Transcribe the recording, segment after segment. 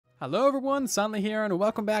Hello everyone, Sunny here, and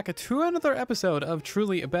welcome back to another episode of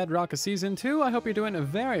Truly Bedrock Season 2. I hope you're doing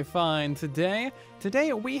very fine today.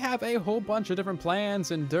 Today we have a whole bunch of different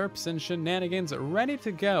plans and derps and shenanigans ready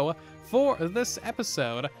to go for this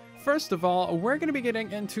episode. First of all, we're going to be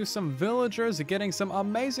getting into some villagers, getting some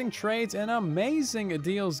amazing trades and amazing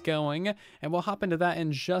deals going, and we'll hop into that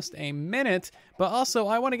in just a minute. But also,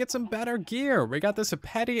 I want to get some better gear. We got this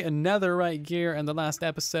petty netherite gear in the last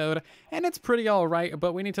episode, and it's pretty alright,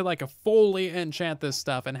 but we need to like fully enchant this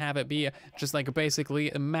stuff and have it be just like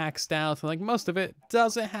basically maxed out. Like most of it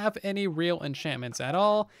doesn't have any real enchantments at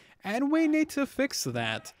all, and we need to fix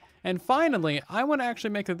that. And finally, I want to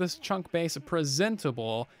actually make this chunk base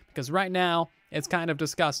presentable, because right now, it's kind of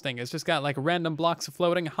disgusting. It's just got like random blocks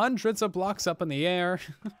floating, hundreds of blocks up in the air.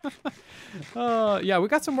 Yeah, we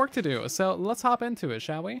got some work to do, so let's hop into it,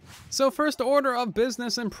 shall we? So first order of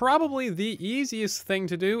business, and probably the easiest thing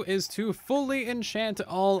to do, is to fully enchant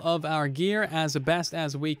all of our gear as best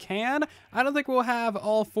as we can. I don't think we'll have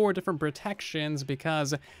all 4 different protections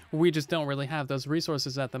because we just don't really have those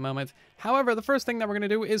resources at the moment. However, the first thing that we're going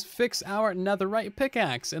to do is fix our netherite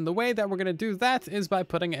pickaxe, and the way that we're going to do that is by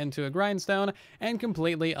putting it into a grindstone and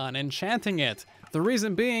completely unenchanting it. The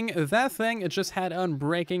reason being, that thing just had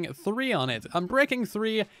Unbreaking 3 on it. Unbreaking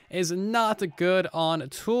 3 is not good on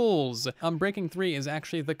tools. Unbreaking 3 is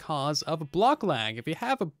actually the cause of block lag. If you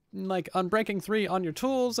have like Unbreaking 3 on your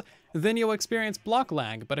tools, then you'll experience block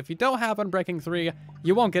lag. But if you don't have Unbreaking 3,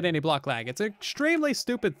 you won't get any block lag. It's an extremely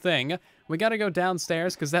stupid thing. We gotta go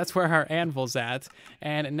downstairs because that's where our anvil's at.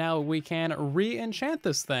 And now we can re-enchant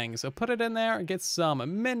this thing. So put it in there, get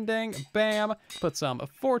some mending, bam, put some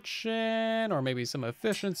fortune or maybe some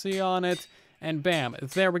efficiency on it. And bam,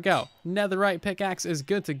 there we go. Netherite pickaxe is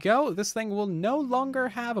good to go. This thing will no longer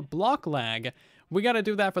have a block lag. We gotta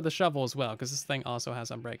do that for the shovel as well, because this thing also has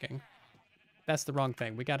Unbreaking. That's the wrong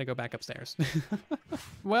thing. We gotta go back upstairs.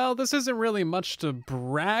 Well, this isn't really much to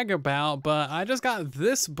brag about, but I just got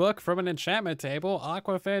this book from an enchantment table.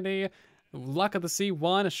 Aqua Affinity, Luck of the Sea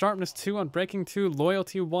 1, Sharpness 2, Unbreaking 2,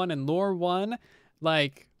 Loyalty 1, and Lore 1.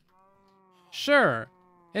 Like, sure,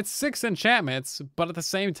 it's 6 enchantments, but at the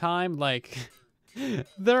same time, like,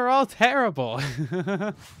 they're all terrible.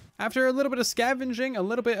 After a little bit of scavenging, a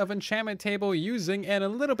little bit of enchantment table using, and a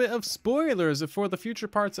little bit of spoilers for the future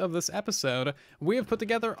parts of this episode, we have put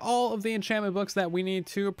together all of the enchantment books that we need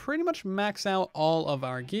to pretty much max out all of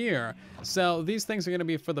our gear. So these things are going to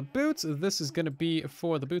be for the boots, this is going to be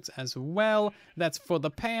for the boots as well, that's for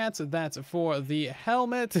the pants, that's for the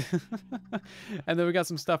helmet, and then we got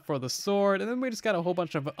some stuff for the sword, and then we just got a whole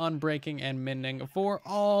bunch of unbreaking and mending for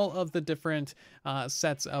all of the different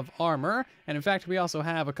sets of armor. And in fact, we also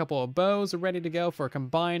have a couple of bows ready to go for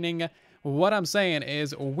combining. What I'm saying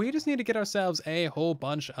is we just need to get ourselves a whole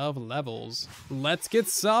bunch of levels. Let's get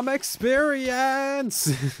some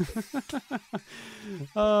experience.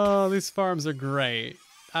 Oh, these farms are great.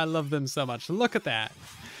 I love them so much. Look at that.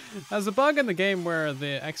 There's a bug in the game where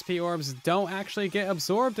the XP orbs don't actually get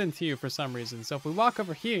absorbed into you for some reason. So if we walk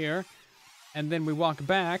over here and then we walk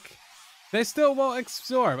back, they still won't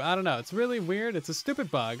absorb. I don't know. It's really weird. It's a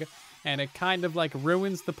stupid bug. And it kind of like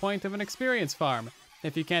ruins the point of an experience farm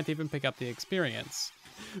if you can't even pick up the experience.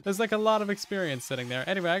 There's like a lot of experience sitting there.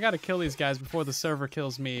 Anyway, I gotta kill these guys before the server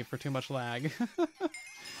kills me for too much lag.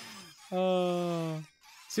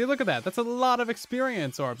 See, look at that. That's a lot of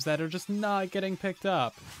experience orbs that are just not getting picked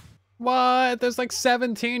up. What? There's like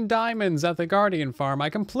 17 diamonds at the Guardian farm. I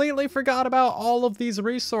completely forgot about all of these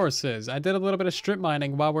resources. I did a little bit of strip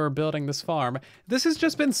mining while we were building this farm. This has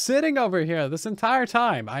just been sitting over here this entire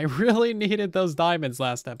time. I really needed those diamonds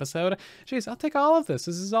last episode. Jeez, I'll take all of this.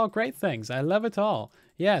 This is all great things. I love it all.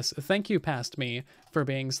 Yes, thank you, past me, for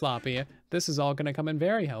being sloppy. This is all gonna come in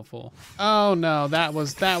very helpful. Oh no, that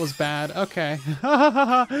was bad. Okay.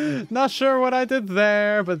 Not sure what I did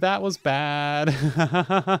there, but that was bad.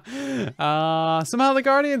 Somehow the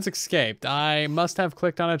Guardians escaped. I must have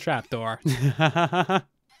clicked on a trapdoor.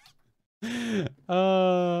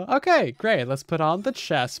 Okay, great. Let's put on the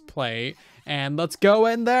chest plate and let's go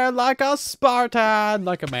in there like a Spartan,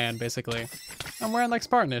 like a man, basically. I'm wearing like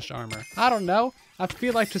Spartanish armor. I don't know. I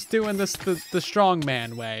feel like just doing this the strong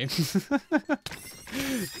man way.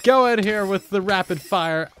 Go in here with the rapid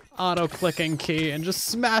fire auto clicking key and just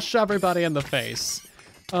smash everybody in the face.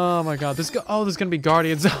 Oh my god, there's gonna be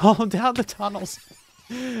guardians all down the tunnels.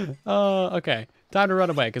 Okay, time to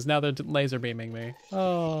run away because now they're laser beaming me.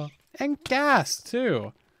 Oh, and gas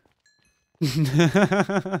too.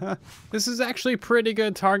 This is actually pretty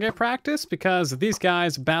good target practice because these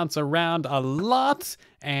guys bounce around a lot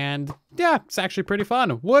and yeah, it's actually pretty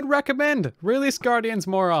fun. Would recommend. Release Guardians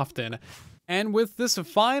more often. And with this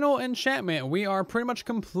final enchantment, we are pretty much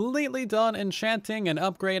completely done enchanting and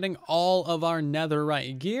upgrading all of our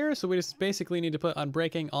netherite gear. So we just basically need to put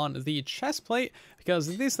unbreaking on the chest plate,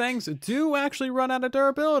 because these things do actually run out of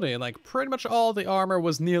durability. Like, pretty much all the armor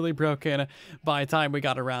was nearly broken by the time we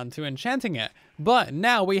got around to enchanting it. But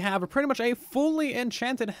now we have pretty much a fully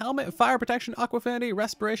enchanted helmet, fire protection, aqua affinity,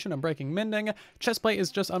 respiration, unbreaking mending. Chestplate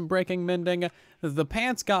is just unbreaking mending. The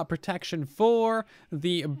pants got protection 4.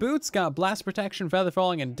 The boots got blast protection, feather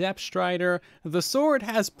falling, and depth strider. The sword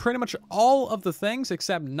has pretty much all of the things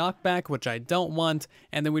except knockback, which I don't want.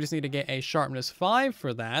 And then we just need to get a sharpness 5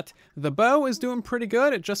 for that. The bow is doing pretty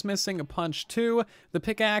good, it's just missing a punch 2. The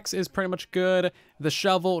pickaxe is pretty much good. The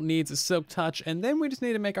shovel needs a silk touch, and then we just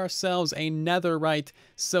need to make ourselves a netherite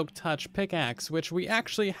silk touch pickaxe, which we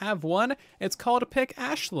actually have one. It's called a Pick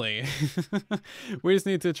Ashley. We just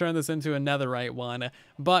need to turn this into a netherite one,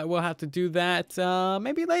 but we'll have to do that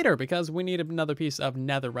maybe later, because we need another piece of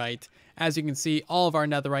netherite. As you can see, all of our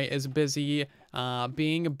netherite is busy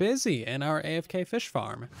being busy in our AFK fish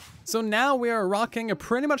farm. So now we are rocking a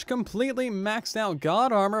pretty much completely maxed out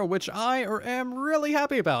god armor, which I am really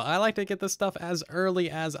happy about. I like to get this stuff as early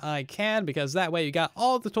as I can, because that way you got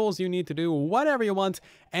all the tools you need to do whatever you want,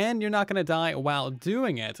 and you're not going to die while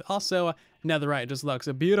doing it. Also, netherite just looks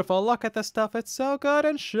beautiful. Look at this stuff, it's so good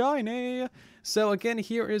and shiny. So again,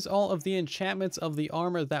 here is all of the enchantments of the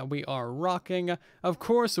armor that we are rocking. Of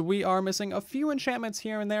course, we are missing a few enchantments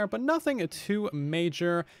here and there, but nothing too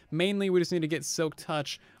major. Mainly, we just need to get Silk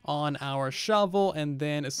Touch on our shovel, and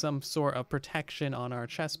then some sort of protection on our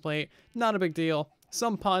chest plate. Not a big deal.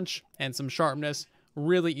 Some punch and some sharpness.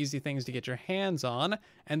 Really easy things to get your hands on.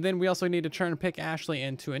 And then we also need to turn Pick Ashley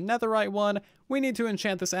into a netherite one. We need to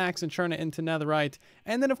enchant this axe and turn it into netherite.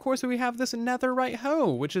 And then of course we have this netherite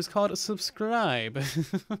hoe, which is called subscribe.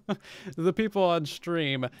 The people on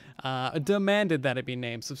stream demanded that it be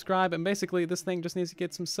named subscribe, and basically this thing just needs to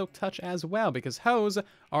get some silk touch as well, because hoes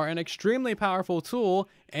are an extremely powerful tool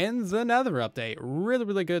in the nether update. Really,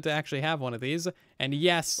 really good to actually have one of these. And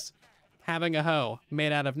yes, having a hoe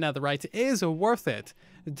made out of netherite is worth it.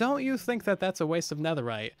 Don't you think that that's a waste of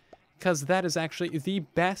netherite? Because that is actually the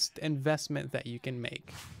best investment that you can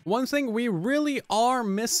make. One thing we really are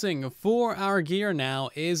missing for our gear now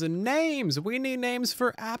is names. We need names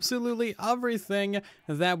for absolutely everything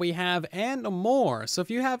that we have and more. So if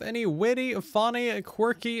you have any witty, funny,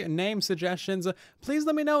 quirky name suggestions, please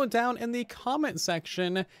let me know down in the comment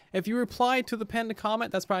section. If you reply to the pinned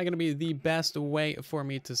comment, that's probably going to be the best way for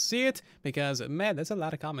me to see it, because man, there's a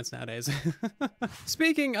lot of comments nowadays.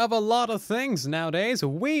 Speaking of a lot of things nowadays,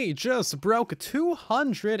 we just broke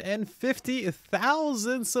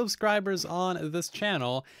 250,000 subscribers on this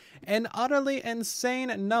channel. An utterly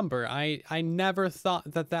insane number. I never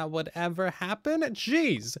thought that that would ever happen.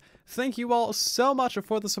 Jeez. Thank you all so much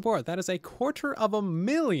for the support. That is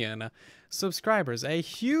 250,000 subscribers. A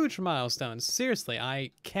huge milestone. Seriously,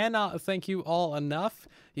 I cannot thank you all enough.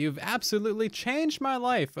 You've absolutely changed my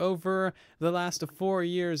life over the last 4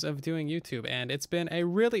 years of doing YouTube, and it's been a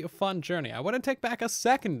really fun journey. I wouldn't take back a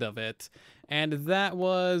second of it. And that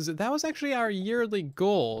was actually our yearly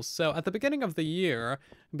goal. So at the beginning of the year,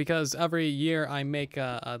 because every year I make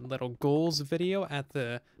a little goals video at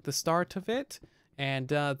the start of it, and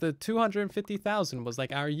the 250,000 was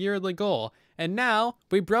like our yearly goal. And now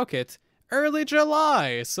we broke it early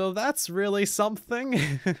July, so that's really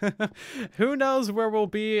something. Who knows where we'll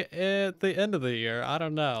be at the end of the year? I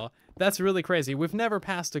don't know. That's really crazy. We've never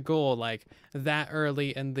passed a goal like that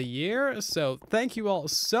early in the year, so thank you all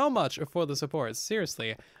so much for the support.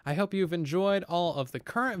 Seriously, I hope you've enjoyed all of the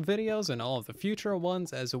current videos and all of the future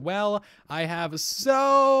ones as well. I have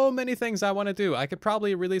so many things I want to do. I could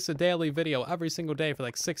probably release a daily video every single day for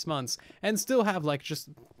like 6 months and still have like just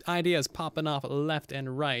ideas popping off left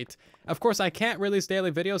and right. Of course, I can't release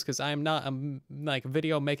daily videos because I'm not a like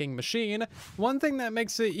video making machine. One thing that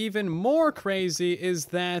makes it even more crazy is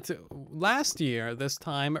that last year, this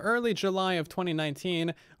time, early July of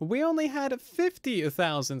 2019, we only had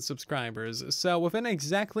 50,000 subscribers. So within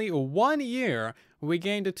exactly 1 year, we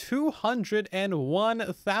gained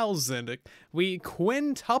 201,000. We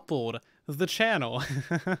quintupled the channel.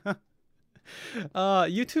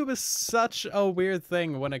 YouTube is such a weird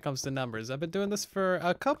thing when it comes to numbers. I've been doing this for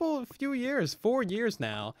few years, 4 years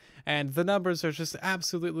now, and the numbers are just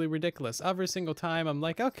absolutely ridiculous. Every single time I'm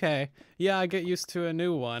like, okay, yeah, I get used to a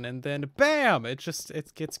new one, and then bam, it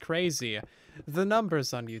gets crazy. The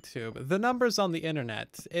numbers on YouTube, the numbers on the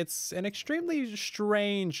internet, it's an extremely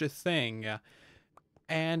strange thing.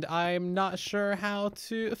 And I'm not sure how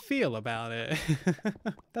to feel about it.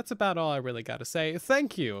 That's about all I really gotta say.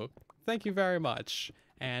 Thank you. Thank you very much.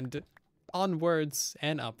 And onwards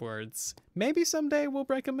and upwards. Maybe someday we'll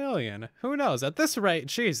break 1,000,000. Who knows? At this rate,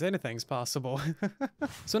 geez, anything's possible.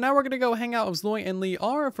 So now we're gonna go hang out with Zloy and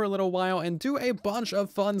Liara for a little while and do a bunch of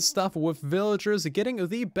fun stuff with villagers, getting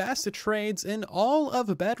the best trades in all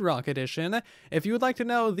of Bedrock Edition. If you would like to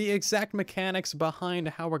know the exact mechanics behind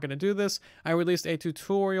how we're gonna do this, I released a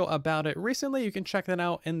tutorial about it recently. You can check that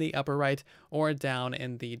out in the upper right or down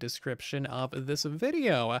in the description of this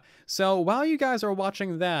video. So while you guys are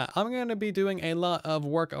watching that, I'm going to be doing a lot of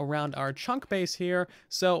work around our chunk base here.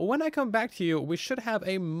 So when I come back to you, we should have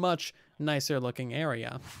a much nicer looking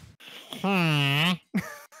area. Hi,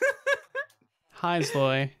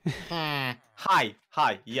 Zloy.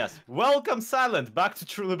 Hi, yes. Welcome, Silent, back to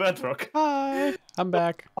Truly Bedrock. Hi, I'm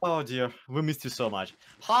back. Oh dear, we missed you so much.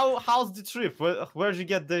 How's the trip? Where'd you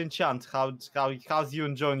get the enchant? How's you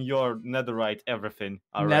enjoying your netherite everything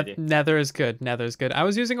already? Nether is good. Nether is good. I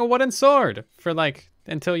was using a wooden sword for like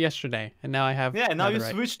until yesterday, and now I have. Yeah, now you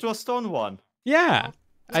netherite. switched to a stone one. Yeah,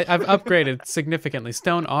 I've upgraded significantly.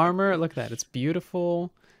 Stone armor. Look at that. It's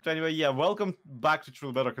beautiful. So anyway, yeah, welcome back to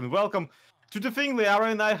Truly Bedrock, and welcome to the thing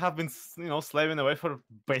Liara and I have been, slaving away for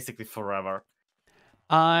basically forever.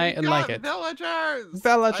 I like it. Villagers!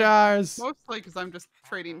 Villagers! Mostly because I'm just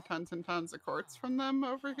trading tons and tons of quartz from them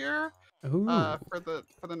over here Ooh. for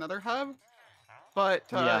the Nether hub. But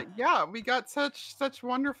Yeah. yeah, we got such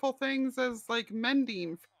wonderful things as like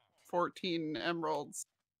mending 14 emeralds.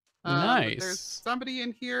 Nice. There's somebody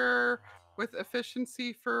in here with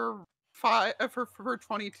efficiency for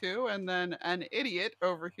 22, and then an idiot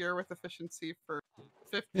over here with efficiency for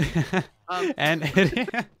 50. And idiot.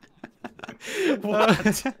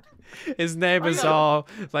 What? His name is all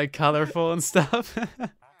like colorful and stuff.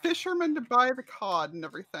 Fishermen to buy the cod and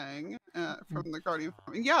everything from the Guardian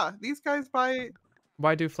Farm. Yeah, these guys buy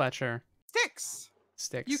Why do Fletcher? sticks.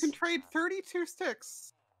 Sticks. You can trade 32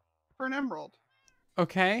 sticks for an emerald.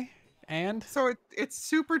 Okay, and? So it's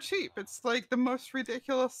super cheap. It's like the most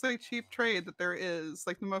ridiculously cheap trade that there is.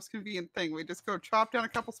 Like the most convenient thing. We just go chop down a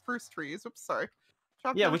couple spruce trees. Oops, sorry.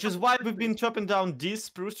 Yeah, which is why we've been chopping down these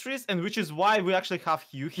spruce trees, and which is why we actually have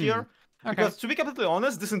you here. Okay. Because to be completely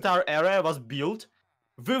honest, this entire area was built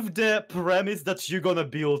with the premise that you're gonna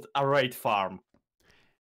build a raid farm.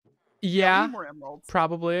 Yeah, more emeralds.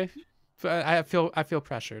 probably. But I feel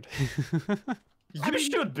pressured. You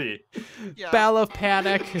should be. Yeah. Bell of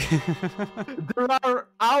panic. There are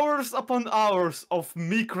hours upon hours of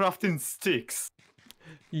me crafting sticks.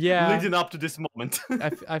 Yeah. Leading up to this moment.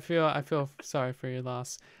 I feel sorry for your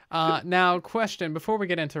loss. Now, question before we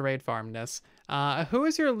get into raid farmness. Who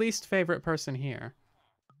is your least favorite person here?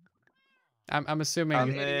 I'm assuming. I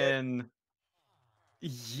mean,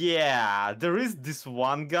 yeah, there is this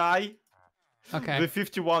one guy. Okay. With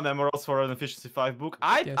 51 emeralds for an efficiency 5 book.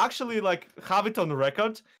 I actually like have it on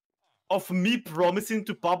record of me promising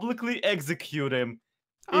to publicly execute him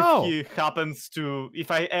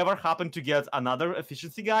if I ever happen to get another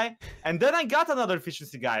efficiency guy. And then I got another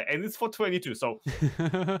efficiency guy, and it's for 22. So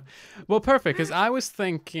well, perfect, because I was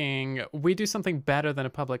thinking we do something better than a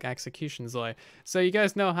public execution, Zoe. So you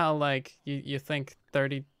guys know how like you think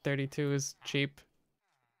 32 is cheap.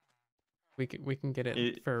 We can get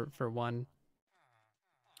it for 1.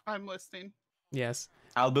 I'm listening. Yes.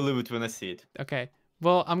 I'll believe it when I see it. Okay.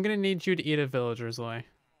 Well, I'm gonna need you to eat a villager, Zoe.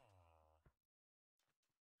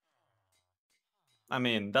 I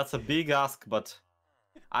mean, that's a big ask, but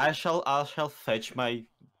I shall fetch my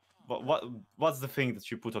what's the thing that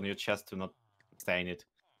you put on your chest to not stain it?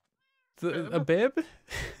 A bib?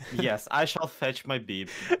 Yes, I shall fetch my bib.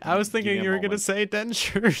 I was thinking you were gonna say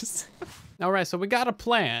dentures. All right, so we got a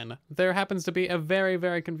plan. There happens to be a very,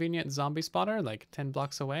 very convenient zombie spotter, like 10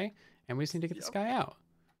 blocks away, and we just need to get this guy out.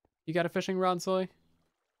 You got a fishing rod, Zoe?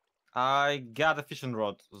 I got a fishing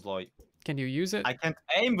rod, Zloy. Can you use it? I can't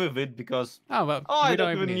aim with it because... Oh, well, I we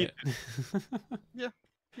don't don't even even need it. Yeah,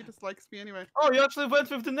 he just likes me anyway. Oh, you actually went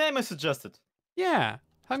with the name I suggested. Yeah,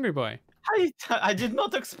 Hungry Boy. I did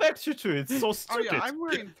not expect you to. It's so stupid. Oh yeah, I'm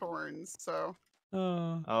wearing thorns, so...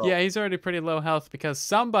 Oh. Oh. Yeah, he's already pretty low health because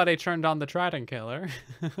somebody turned on the Trident Killer.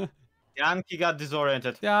 Yankee got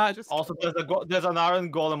disoriented. Yeah, Also, there's an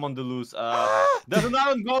iron golem on the loose. There's an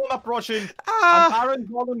iron golem approaching. Ah! An iron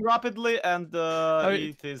golem rapidly, and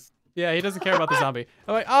it is... Yeah, he doesn't care about the zombie.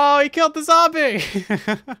 Oh, wait. Oh, he killed the zombie!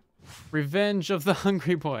 Revenge of the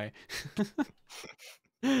Hungry Boy.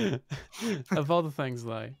 Of all the things,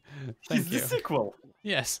 like, thank He's you. the sequel.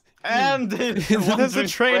 Yes. And There's a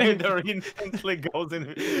training. instantly goes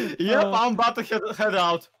in. Yep, I'm about to head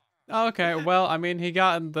out. Okay, well, I mean, he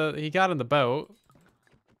got in the boat.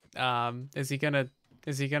 Is he gonna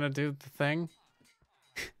do the thing?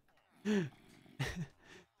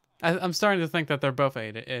 I'm starting to think that they're both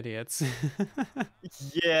idiots.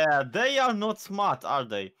 Yeah, they are not smart, are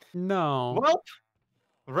they? No. Well,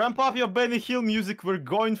 ramp up your Benny Hill music. We're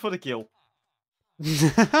going for the kill.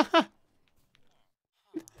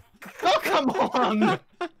 Oh, come on!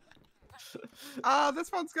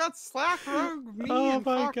 This one's got Slack, Rogue, me, Oh and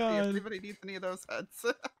my Coffee. God. If anybody needs any of those heads.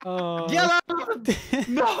 Oh. Get out!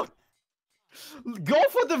 No! Go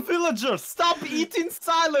for the villager! Stop eating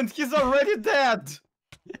Silent! He's already dead!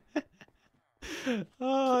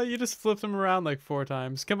 Oh, you just flipped him around like 4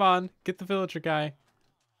 times. Come on, get the villager guy.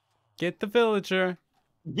 Get the villager.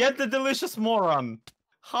 Get the delicious moron!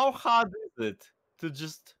 How hard is it to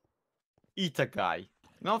just eat a guy?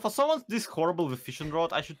 Now, for someone this horrible with fishing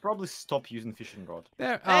rod, I should probably stop using fishing rod.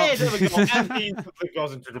 There. Hey, Oh. there we go! And he instantly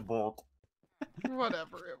goes into the boat.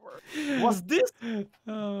 Whatever, it works. Was this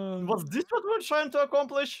Oh. what we're trying to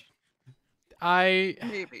accomplish?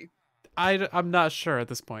 Maybe. I'm not sure at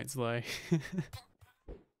this point, Slay.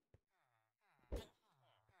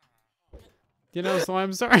 You know, so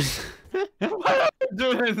I'm sorry. What are you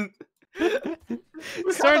doing?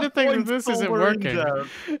 We Starting had to a think that point this isn't somewhere in working. there.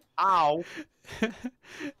 Ow.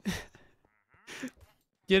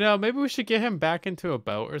 You know, maybe we should get him back into a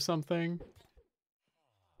boat or something.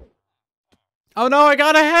 Oh no, I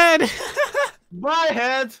got a head! My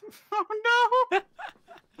head! Oh no!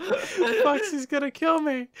 Foxy's gonna kill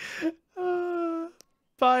me.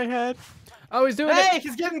 Bye, head. Oh, he's doing Hey, it.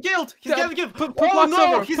 he's getting killed! He's Yeah, getting killed! put Oh blocks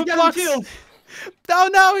no, over, he's put getting blocks. killed! Oh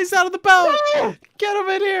no, he's out of the boat! No! Get him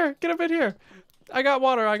in here! Get him in here! I got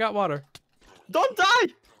water, I got water. Don't die!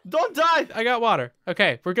 Don't die! I got water.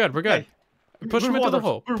 Okay, we're good, we're good. Okay. Push him We're into the watered,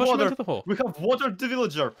 hole. we're Push him watered. into the hole. We have watered the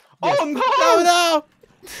villager. Yes. Oh no! Oh no!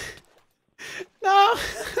 No!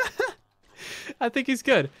 I think he's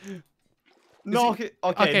good. No,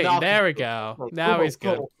 Okay, now there we go. Now he's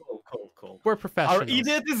good. Cool. We're Our professionals.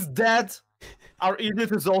 idiot is dead. Our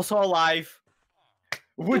idiot is also alive.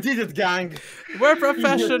 We did it, gang. We're Idiot is no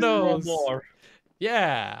professionals. more.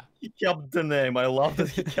 Yeah. He kept the name. I love that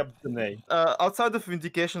he kept the name. Outside of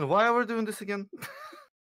Vindication, why are we doing this again?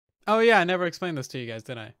 Oh yeah, I never explained this to you guys,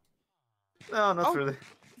 did I? No, not Oh. really.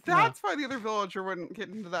 That's why the other villager wouldn't get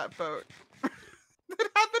into that boat.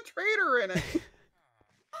 It had the traitor in it.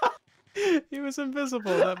 He was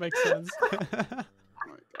invisible. That makes sense. Oh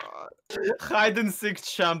my god. Hide and seek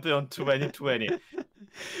champion 2020.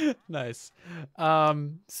 Nice.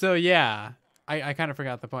 So yeah, I kind of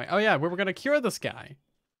forgot the point. Oh yeah, we were gonna cure this guy.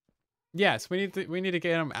 Yes, we need to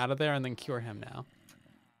get him out of there and then cure him now.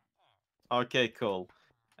 Okay, cool.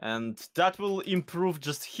 And that will improve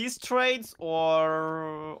just his trades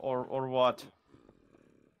or what?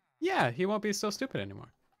 Yeah, he won't be so stupid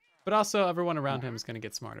anymore. But also everyone around him is gonna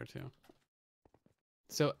get smarter too.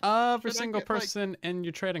 So every Should I single get, like- person in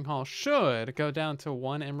your trading hall should go down to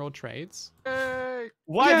 1 emerald trades. Hey.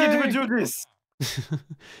 Why did we Yay! do this?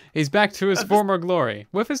 He's back to his This- former glory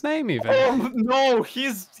with his name even. Oh no,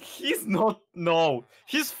 he's not. No,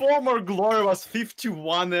 his former glory was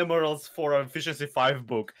 51 emeralds for an efficiency 5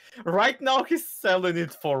 book. Right now he's selling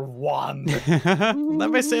it for 1. Let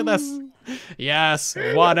me see this. Yes,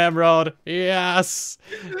 1 emerald. Yes.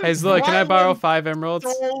 Hey, Zilla, can I borrow One 5 emeralds?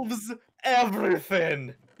 Solves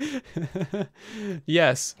everything.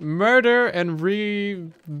 Yes, murder and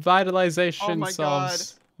revitalization my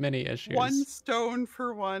solves many issues. 1 stone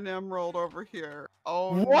for 1 emerald over here.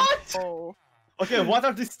 Oh What? no. Okay, what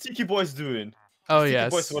are these sticky boys doing? Oh Sticky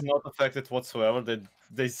yes. boys were not affected whatsoever.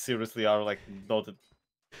 They seriously are like not about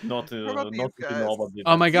these not guys? about it.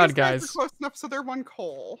 Oh my god, These guys. are close enough so they're 1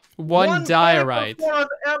 coal. 1 diorite. For an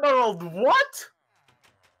emerald. What?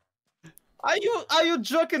 Are you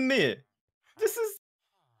joking me? This is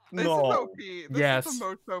This no. is OP. This Yes. is the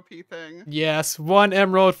most OP thing. Yes, 1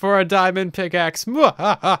 emerald for a diamond pickaxe.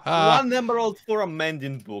 Mwahaha. 1 emerald for a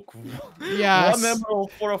mending book. Yes. 1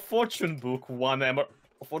 emerald for a fortune book. 1 emerald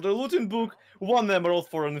for the looting book. 1 emerald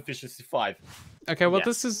for an efficiency 5. Okay, well Yes.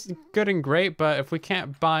 this is good and great, but if we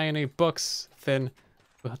can't buy any books, then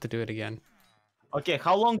we'll have to do it again. Okay,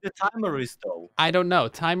 how long the timer is though? I don't know.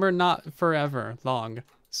 Timer not forever long.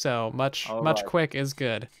 So much Alright. quick is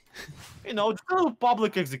good. You know, just a little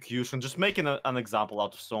public execution, just making an example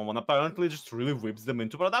out of someone apparently just really whips them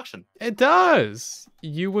into production. It does.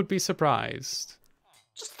 You would be surprised.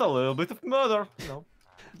 Just a little bit of murder, you know.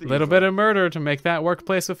 A little bit of murder to make that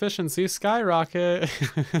workplace efficiency skyrocket.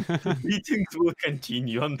 Beatings will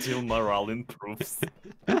continue until morale improves.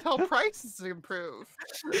 Until prices improve.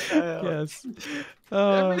 Yes.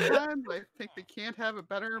 Every time I think we can't have a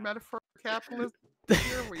better metaphor for capitalism,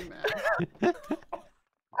 here we met.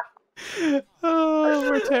 Oh,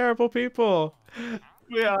 we're terrible people.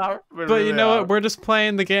 We are. We But you really know are. what? We're just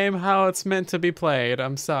playing the game how it's meant to be played.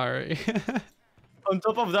 I'm sorry. On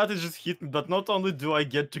top of that, it just hit me. But not only do I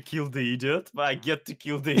get to kill the idiot, but I get to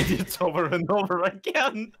kill the idiot over and over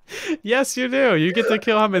again. Yes, you do. You get to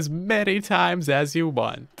kill him as many times as you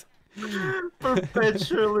want.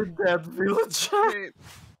 Perpetually dead villager. Wait,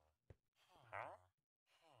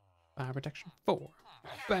 Fire protection 4.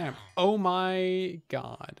 Bam. Oh my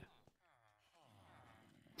god.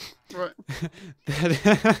 what?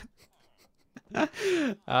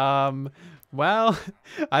 Well,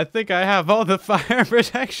 I think I have all the fire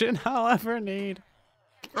protection I'll ever need.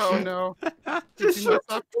 Oh no. Did Just you mess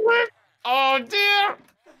up? Oh dear.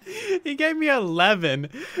 He gave me 11.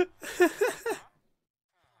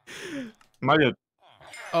 My dude.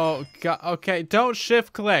 Oh god. Okay, don't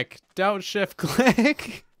shift click. Don't shift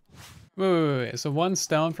click. Wait. So 1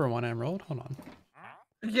 stone for 1 emerald. Hold on.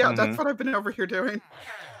 Yeah, that's what I've been over here doing.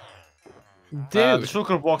 The Dude.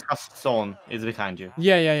 sugar box has stone. It's behind you.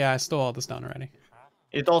 Yeah. I stole all the stone already.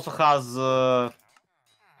 It also has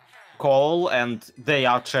coal, and they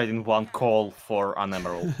are trading 1 coal for an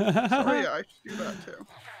emerald. Oh yeah, I should do that too.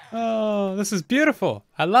 Oh, this is beautiful.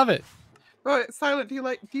 I love it. Oh, Silent, do you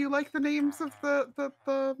like the names of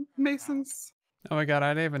the masons? Oh my god, I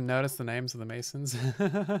didn't even notice the names of the masons.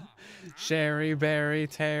 Sherry, Barry,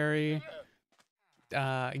 Terry,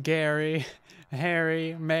 Gary,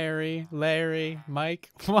 Harry, Mary, Larry, Mike.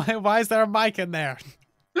 Why is there a Mike in there?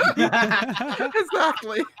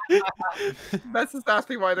 Exactly. That's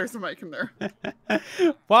exactly why there's a mic in there.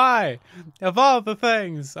 Why? Of all the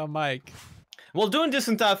things, a Mike. Well, doing this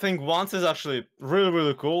entire thing once is actually really,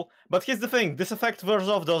 really cool. But here's the thing, this effect wears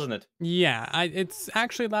off, doesn't it? Yeah, it's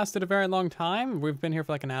actually lasted a very long time. We've been here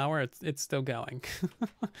for like an hour. It's still going.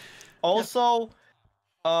 Also,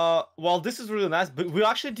 while this is really nice, but we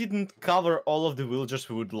actually didn't cover all of the villagers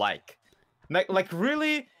we would like. Like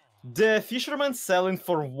really, the fisherman selling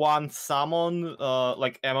for 1 salmon,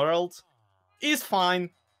 like emerald, is fine.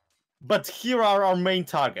 But here are our main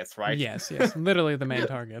targets, right? Yes, literally the main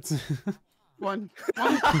targets. One.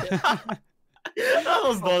 That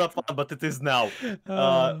was not a fun, but it is now.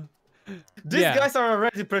 These Yeah. guys are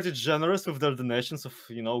already pretty generous with their donations of,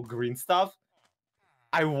 green stuff.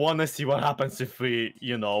 I wanna see what happens if we,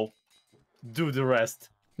 do the rest.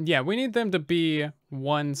 Yeah, we need them to be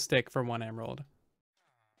 1 stick for 1 emerald.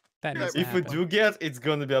 That needs to If we happen. do get, it's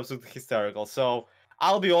gonna be absolutely hysterical. So,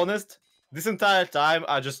 I'll be honest, this entire time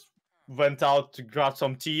I just went out to grab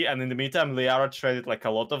some tea, and in the meantime, Liara traded like a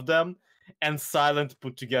lot of them, and Silent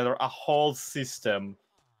put together a whole system.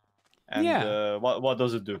 And Yeah. What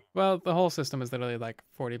does it do? Well, the whole system is literally like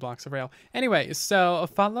 40 blocks of rail. Anyway, so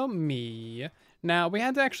follow me. Now, we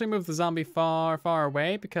had to actually move the zombie far, far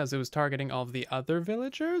away because it was targeting all of the other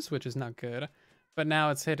villagers, which is not good. But now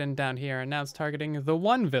it's hidden down here, and now it's targeting the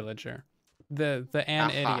 1 villager. The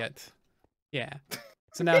idiot. Yeah.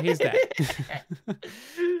 So now he's dead.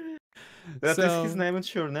 That is So- his name and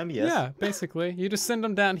surname, yes. Yeah, basically. You just send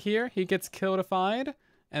him down here, he gets killified,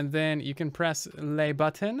 and then you can press lay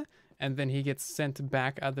button, and then he gets sent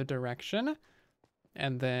back other direction.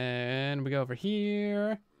 And then we go over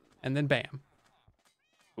here, and then bam.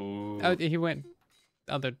 Ooh. Oh, he went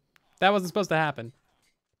other. That wasn't supposed to happen.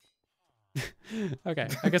 Okay,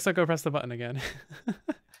 I guess I'll go press the button again.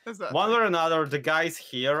 Is that? One way or another, the guys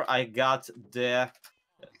here, I got the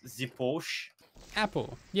Ziposh.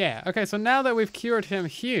 Apple. Yeah, okay, so now that we've cured him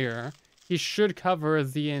here, he should cover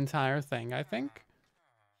the entire thing, I think.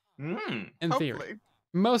 Mm. In theory. Hopefully.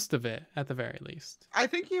 Most of it, at the very least. I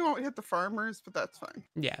think you won't hit the farmers, but that's fine.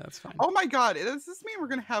 Yeah, that's fine. Oh my god, does this mean we're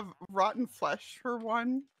gonna have rotten flesh for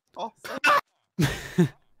 1 also?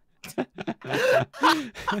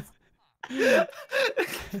 Yeah.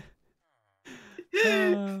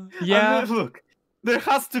 I mean, look, there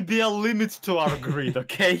has to be a limit to our greed,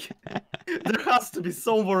 okay? There has to be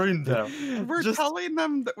somewhere in there. We're Just- telling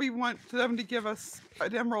them that we want them to give us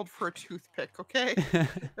an emerald for a toothpick, okay?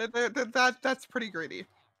 That's pretty greedy.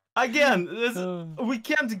 Again, Uh. we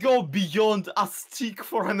can't go beyond a stick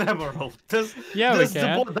for an emerald. Yeah, we there's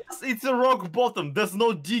can. it's a rock bottom. There's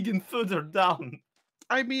no digging further down.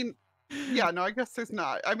 I mean, yeah, no, I guess there's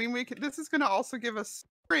not. I mean, this is gonna also give us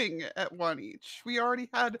string at 1 each. We already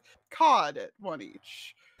had cod at 1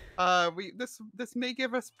 each. This may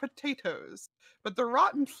give us potatoes, but the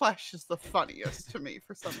rotten flesh is the funniest to me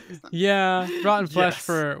for some reason. Yeah, rotten flesh Yes.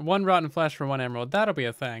 for 1 rotten flesh for 1 emerald. That'll be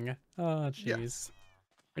a thing. Oh, Yeah. jeez.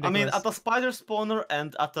 I mean, Ridiculous. at a spider spawner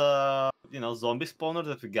and at a zombie spawner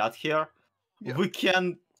that we got here, Yeah. we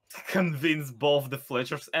can convince both the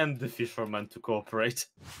Fletchers and the fishermen to cooperate.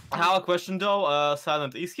 I have a question though,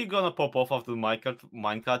 Silent. Is he gonna pop off after the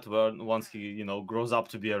minecart once he, you know, grows up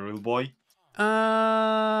to be a real boy?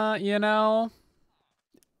 You know,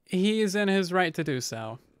 he is in his right to do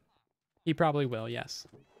so. He probably will, yes.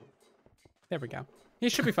 There we go. He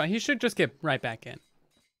should be fine. He should just get right back in.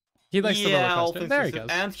 He likes the roller coaster. There he goes.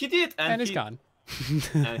 And he did. And he's gone.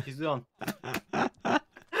 And he's gone.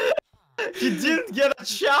 He didn't get a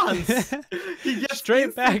chance. He gets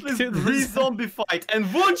straight back to the re-zombie fight.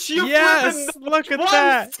 And won't you yes, look at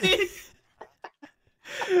that.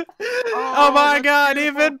 Oh my god,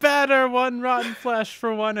 beautiful. Even better. 1 rotten flesh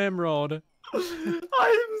for 1 emerald.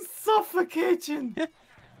 I'm suffocating.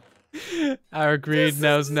 Our greed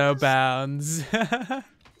knows no bounds.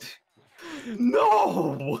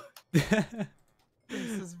 No.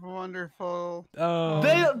 This is wonderful. Oh.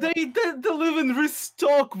 They live in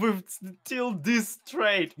restock with till this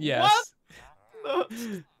trade. Yes. What?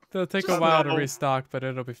 No. They'll take a while to restock, but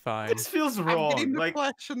it'll be fine. This feels wrong. I'm getting the like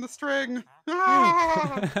flesh and the string.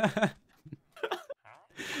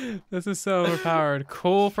 This is so overpowered.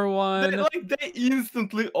 Cool for 1. They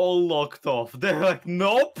instantly all locked off. They're like,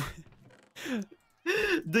 nope.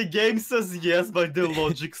 The game says yes, but the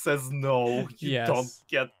logic says no. You don't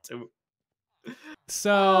get to.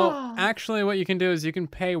 So, actually what you can do is you can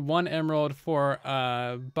pay 1 emerald for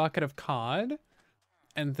a bucket of cod,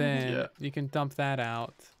 and then you can dump that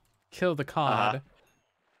out, kill the cod,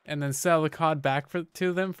 and then sell the cod back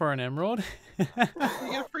to them for an emerald. You get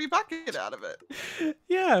a free bucket out of it.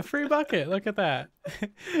 Yeah, free bucket. Look at that.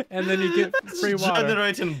 And then you get free water.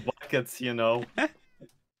 Generating buckets, you know.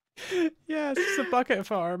 Yeah, it's just a bucket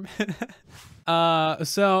farm.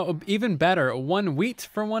 So even better, 1 wheat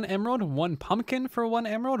for 1 emerald, 1 pumpkin for 1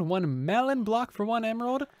 emerald, 1 melon block for 1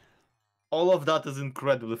 emerald. All of that is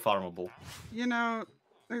incredibly farmable. You know,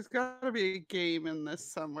 there's got to be a game in this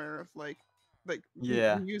somewhere of like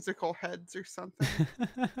musical heads or something.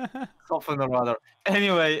 Something or other.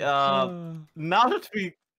 Anyway, now that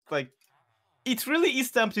we it really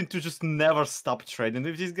is tempting to just never stop trading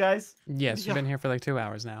with these guys. Yes, you've been here for like 2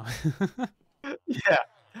 hours now. Yeah,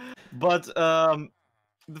 but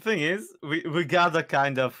the thing is, we gotta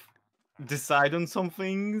kind of decide on some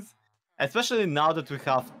things, especially now that we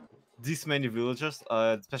have this many villagers.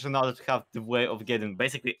 Especially now that we have the way of getting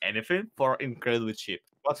basically anything for incredibly cheap.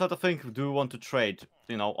 What sort of thing do you want to trade?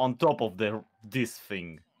 You know, on top of this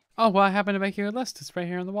thing. Oh well, I happen to make you a list. It's right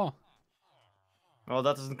here on the wall. Well,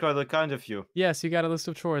 that is incredibly kind of you. Yes, you got a list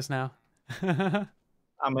of chores now.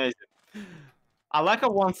 Amazing. I like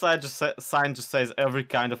how one side sign just says every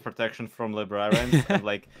kind of protection from librarians. And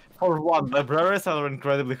like, for one, librarians are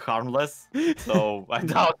incredibly harmless, so I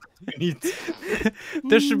doubt we need.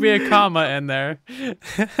 There should be a comma in there.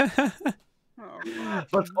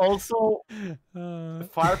 But also,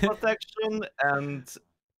 fire protection and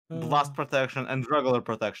blast protection and regular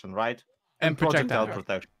protection, right? And projectile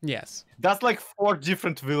protection. Yes. That's like 4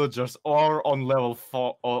 different villagers, or on level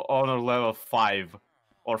 4, or on level 5,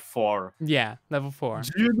 or 4. Yeah, level 4.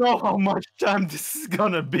 Do you know how much time this is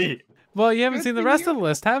gonna be? Well, you haven't seen the rest of the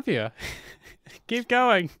list, have you? Keep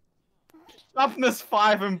going. Toughness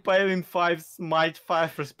 5, Impaling 5, Smite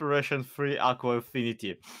 5, Respiration 3, Aqua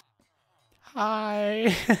Affinity.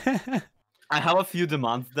 Hi. I have a few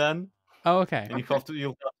demands then. Oh, okay. And you'll have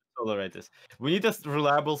to tolerate this. We need a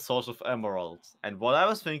reliable source of emeralds. And what I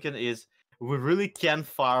was thinking is, we really can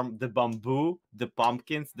farm the bamboo, the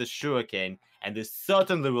pumpkins, the sugarcane, and we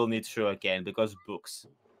certainly will need sugarcane because books.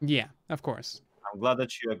 Yeah, of course. I'm glad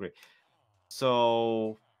that you agree.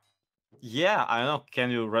 So, yeah, I don't know.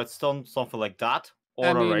 Can you redstone something like that? Or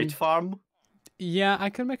a raid farm? Yeah, I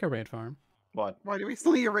could make a raid farm. What? Why do we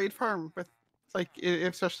still need a raid farm with, like,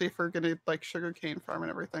 especially if we're gonna like sugarcane farm and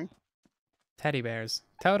everything? Teddy bears,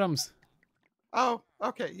 totems. Oh,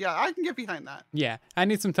 okay, yeah, I can get behind that. Yeah, I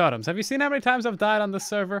need some totems. Have you seen how many times I've died on this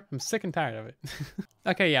server? I'm sick and tired of it.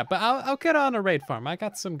 Okay, yeah, but I'll get on a raid farm. I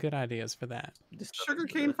got some good ideas for that.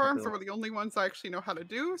 Sugarcane farms are the only ones I actually know how to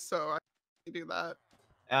do, so I can do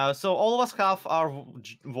that. So all of us have our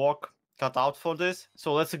work cut out for this.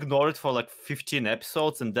 So let's ignore it for like 15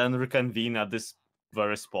 episodes and then reconvene at this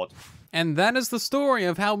very spot. And that is the story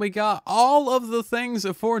of how we got all of the things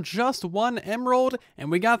for just 1 emerald, and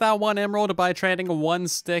we got that 1 emerald by trading 1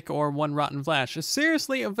 stick or 1 rotten flesh.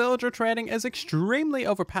 Seriously, villager trading is extremely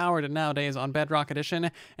overpowered nowadays on Bedrock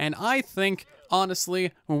Edition, and I think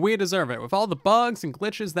honestly, we deserve it. With all the bugs and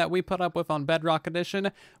glitches that we put up with on Bedrock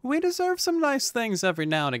Edition, we deserve some nice things every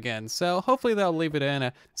now and again, so hopefully they'll leave it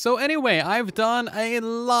in. So anyway, I've done a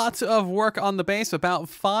lot of work on the base, about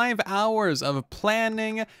 5 hours of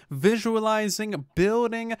planning, visualizing,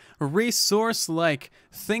 building, resource like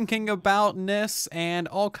thinking aboutness, and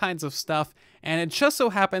all kinds of stuff. And it just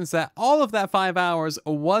so happens that all of that 5 hours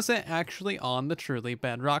wasn't actually on the Truly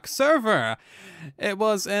Bedrock server. It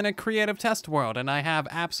was in a creative test world, and I have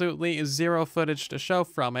absolutely zero footage to show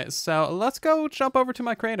from it, so let's go jump over to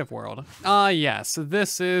my creative world. Yes,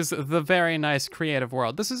 this is the very nice creative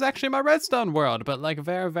world. This is actually my redstone world, but like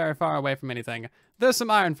very, very far away from anything. There's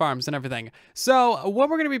some iron farms and everything. So what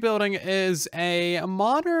we're going to be building is a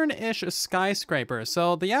modern-ish skyscraper.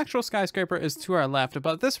 So the actual skyscraper is to our left,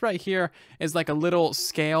 but this right here is like a little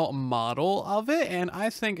scale model of it, and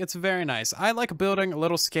I think it's very nice. I like building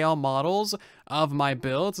little scale models of my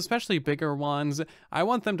builds, especially bigger ones. I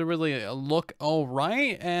want them to really look all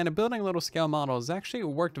right, and building little scale models actually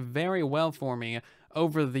worked very well for me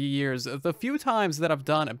over the years, the few times that I've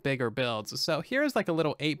done bigger builds. So here's like a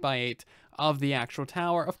little 8x8 of the actual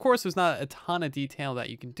tower. Of course, there's not a ton of detail that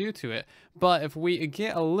you can do to it, but if we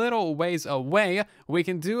get a little ways away, we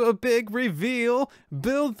can do a big reveal,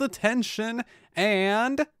 build the tension,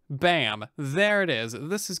 and bam, there it is.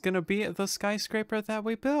 This is gonna be the skyscraper that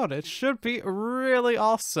we built. It should be really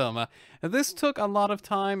awesome. This took a lot of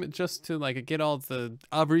time just to like get all the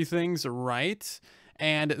everythings right.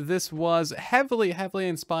 And this was heavily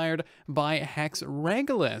inspired by Hex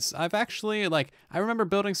Regulus. I've actually, I remember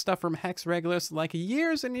building stuff from Hex Regulus like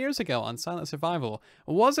years and years ago on Silent Survival.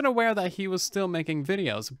 Wasn't aware that he was still making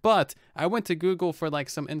videos, but I went to Google for like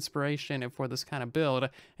some inspiration for this kind of build,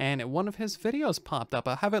 and one of his videos popped up.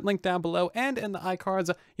 I have it linked down below and in the iCards.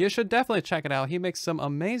 You should definitely check it out. He makes some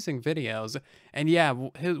amazing videos. And yeah,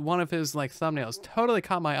 one of his like thumbnails totally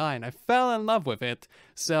caught my eye, and I fell in love with it.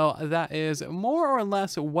 So that is more or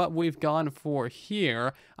less what we've gone for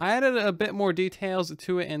here. I added a bit more details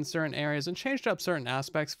to it in certain areas and changed up certain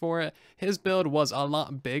aspects for it. His build was a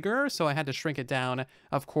lot bigger, so I had to shrink it down,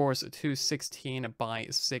 of course, to 16 by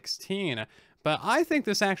 16. But I think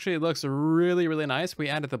this actually looks really, really nice. We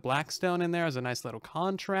added the blackstone in there as a nice little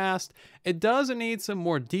contrast. It does need some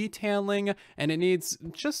more detailing, and it needs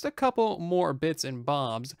just a couple more bits and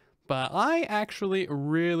bobs, but I actually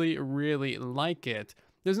really, really like it.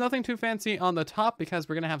 There's nothing too fancy on the top because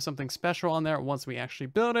we're going to have something special on there once we actually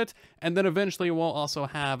build it. And then eventually we'll also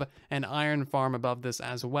have an iron farm above this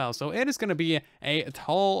as well. So it is going to be a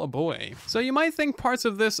tall boy. So you might think parts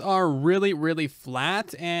of this are really, really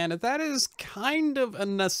flat, and that is kind of a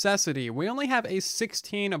necessity. We only have a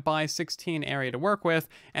 16 by 16 area to work with.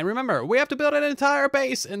 And remember, we have to build an entire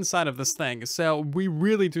base inside of this thing. So we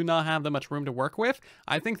really do not have that much room to work with.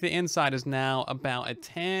 I think the inside is now about a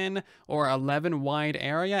 10 or 11 wide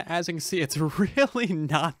area. As you can see, it's really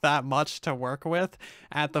not that much to work with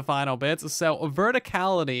at the final bits, so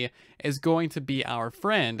verticality is going to be our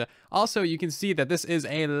friend. Also, you can see that this is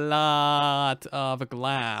a lot of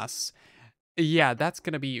glass. Yeah, that's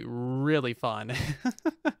gonna be really fun.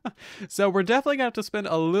 So we're definitely gonna have to spend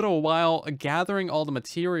a little while gathering all the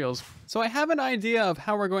materials. So I have an idea of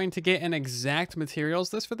how we're going to get an exact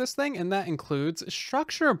materials list for this thing, and that includes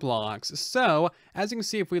structure blocks. So as you can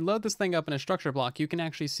see, if we load this thing up in a structure block, you can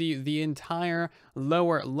actually see the entire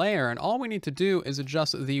lower layer, and all we need to do is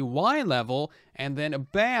adjust the Y level, and then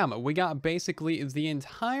bam, we got basically the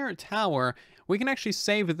entire tower. We can actually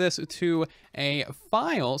save this to a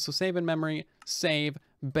file, so save in memory, save,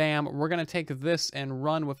 bam. We're going to take this and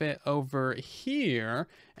run with it over here,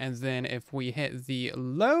 and then if we hit the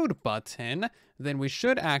load button, then we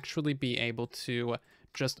should actually be able to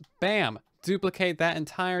just, bam, duplicate that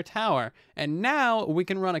entire tower. And now we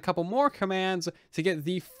can run a couple more commands to get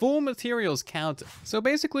the full materials count. So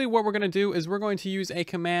basically what we're going to do is we're going to use a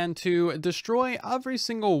command to destroy every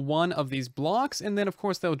single one of these blocks, and then of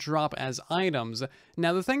course they'll drop as items.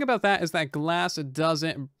 Now the thing about that is that glass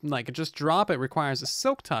doesn't just drop, it requires a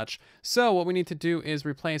silk touch. So what we need to do is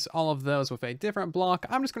replace all of those with a different block.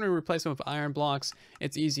 I'm just going to replace them with iron blocks.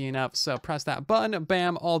 It's easy enough. So press that button,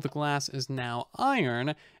 bam, all the glass is now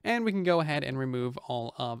iron, and we can go ahead and remove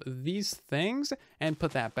all of these things and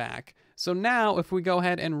put that back. So now if we go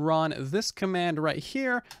ahead and run this command right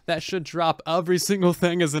here, that should drop every single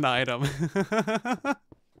thing as an item.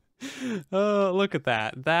 Oh, look at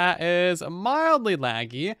that. That is mildly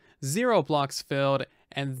laggy, 0 blocks filled,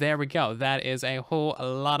 and there we go. That is a whole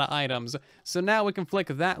lot of items. So now we can flick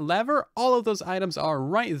that lever. All of those items are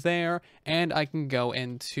right there, and I can go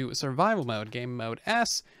into survival mode, game mode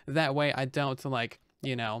S. That way I don't,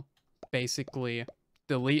 basically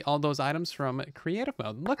delete all those items from creative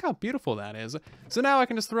mode. Look how beautiful that is. So now I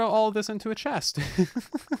can just throw all of this into a chest.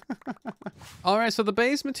 Alright, so the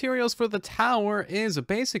base materials for the tower is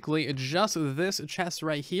basically just this chest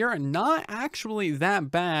right here. Not actually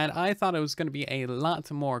that bad. I thought it was going to be a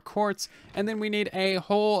lot more quartz. And then we need a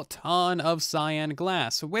whole ton of cyan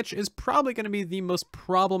glass, which is probably going to be the most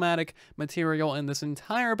problematic material in this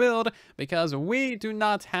entire build because we do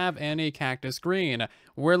not have any cactus green.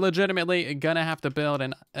 We're legitimately going to have to build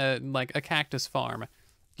like a cactus farm.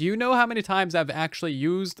 Do you know how many times I've actually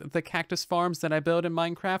used the cactus farms that I build in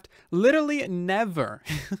Minecraft? Literally never.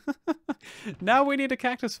 Now we need a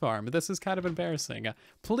cactus farm. This is kind of embarrassing.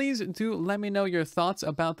 Please do let me know your thoughts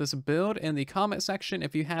about this build in the comment section.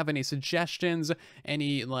 If you have any suggestions,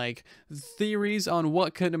 any like theories on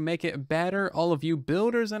what could make it better, all of you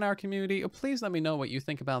builders in our community, please let me know what you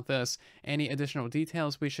think about this. Any additional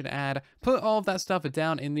details we should add, put all of that stuff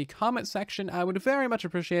down in the comment section. I would very much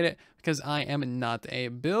appreciate it because I am not a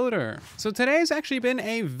builder. So today's actually been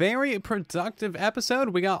a very productive episode.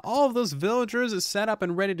 We got all of those villagers set up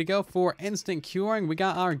and ready to go for instant curing. We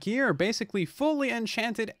got our gear basically fully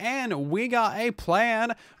enchanted, and we got a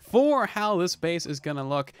plan for how this base is gonna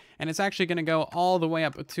look, and it's actually gonna go all the way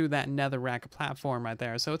up to that netherrack platform right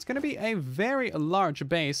there. So it's gonna be a very large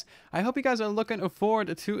base. I hope you guys are looking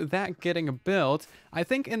forward to that getting built. I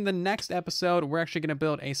think in the next episode we're actually gonna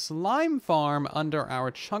build a slime farm under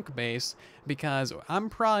our chunk base because I'm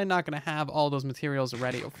probably not gonna have all those materials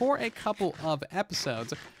ready for a couple of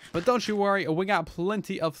episodes. But don't you worry, we got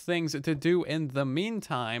plenty of things to do in the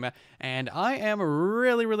meantime, and I am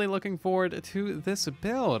really looking forward to this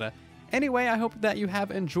build. Anyway, I hope that you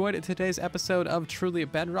have enjoyed today's episode of Truly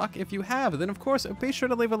Bedrock. If you have, then of course, be sure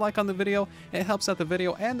to leave a like on the video. It helps out the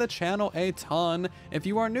video and the channel a ton. If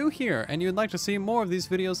you are new here and you'd like to see more of these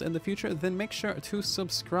videos in the future, then make sure to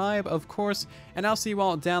subscribe, of course. And I'll see you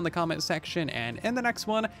all down in the comment section. And in the next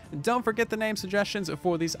one, don't forget the name suggestions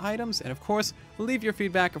for these items. And of course, leave your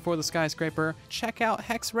feedback for the skyscraper. Check out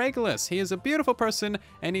Hex Regulus. He is a beautiful person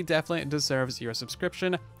and he definitely deserves your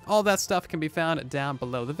subscription. All that stuff can be found down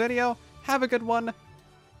below the video. Have a good one.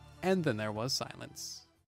 And then there was silence.